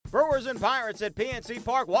Brewers and Pirates at PNC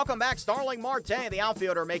Park. Welcome back, Starling Marte, the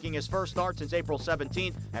outfielder, making his first start since April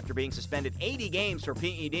 17th after being suspended 80 games for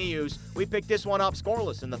PED use. We picked this one up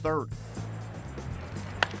scoreless in the third.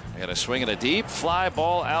 And a swing and a deep fly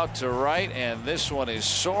ball out to right, and this one is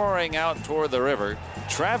soaring out toward the river.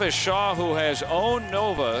 Travis Shaw, who has owned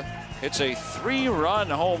Nova, hits a 3-run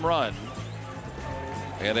home run.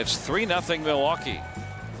 And it's 3-0 Milwaukee.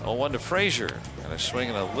 0-1 to Frazier. And a swing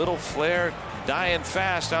and a little flare, dying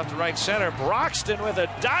fast out to right center. Broxton with a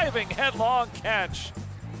diving headlong catch.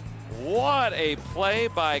 What a play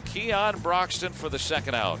by Keon Broxton for the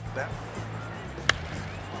second out.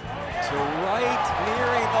 To right,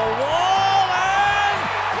 nearing the wall, and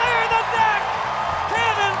clear the deck!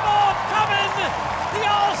 Cannonball coming! The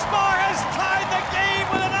All-Star has tied the game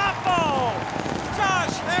with an oppo!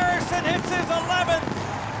 Josh Harrison hits his 11th,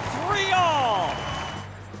 3-all!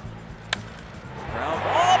 Ground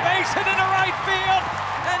ball, base hit into right field,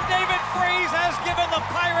 and David Freese has given the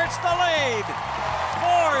Pirates the lead.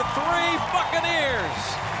 4-3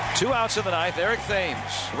 Buccaneers. 2 outs in the ninth. Eric Thames.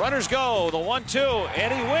 Runners go. The 1-2,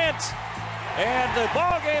 and he went. And the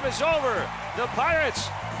ball game is over. The Pirates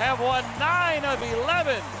have won 9 of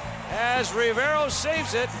 11 as Rivero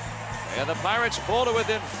saves it. And the Pirates pull to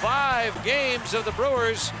within 5 games of the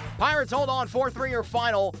Brewers. Pirates hold on 4-3 your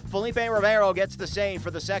final. Felipe Rivero gets the save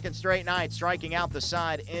for the second straight night, striking out the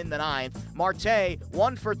side in the ninth. Marte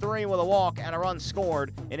 1 for 3 with a walk and a run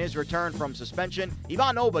scored in his return from suspension.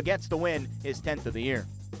 Ivan Nova gets the win, his 10th of the year.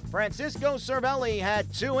 Francisco Cervelli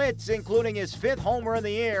had 2 hits, including his 5th homer of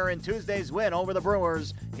the year in Tuesday's win over the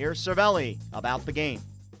Brewers. Here's Cervelli about the game.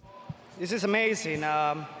 This is amazing.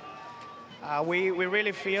 We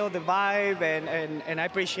really feel the vibe, and I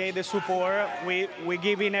appreciate the support. We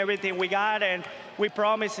give in everything we got, and we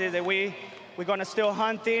promise that we're going to still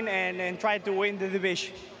hunting and try to win the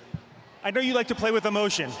division. I know you like to play with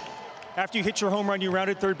emotion. After you hit your home run, you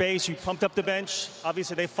rounded third base, you pumped up the bench.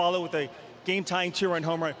 Obviously, they follow with a game-tying 2-run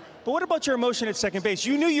home run. But what about your emotion at second base?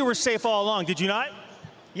 You knew you were safe all along, did you not?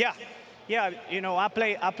 Yeah. You know, I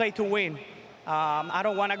play to win. I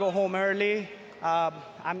don't want to go home early.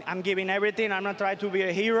 I'm giving everything. I'm not trying to be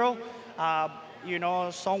a hero. You know,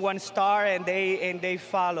 someone start and they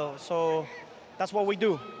follow. So that's what we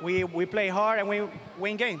do. We play hard and we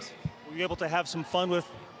win games. Were you able to have some fun with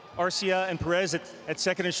Arcia and Perez at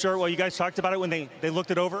second and short while you guys talked about it when they looked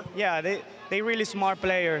it over? Yeah, they really smart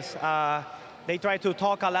players. They try to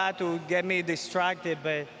talk a lot to get me distracted,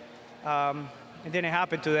 but it didn't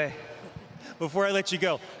happen today. Before I let you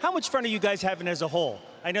go, how much fun are you guys having as a whole?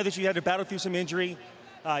 I know that you had to battle through some injury.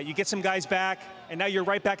 You get some guys back, and now you're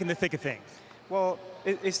right back in the thick of things. Well,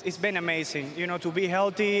 it's been amazing. You know, to be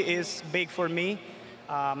healthy is big for me.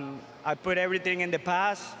 I put everything in the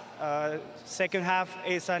past. Second half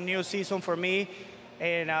is a new season for me,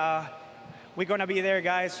 and we're going to be there,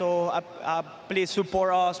 guys. So please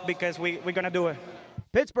support us because we're going to do it.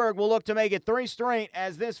 Pittsburgh will look to make it 3 straight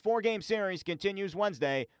as this 4-game series continues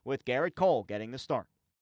Wednesday with Garrett Cole getting the start.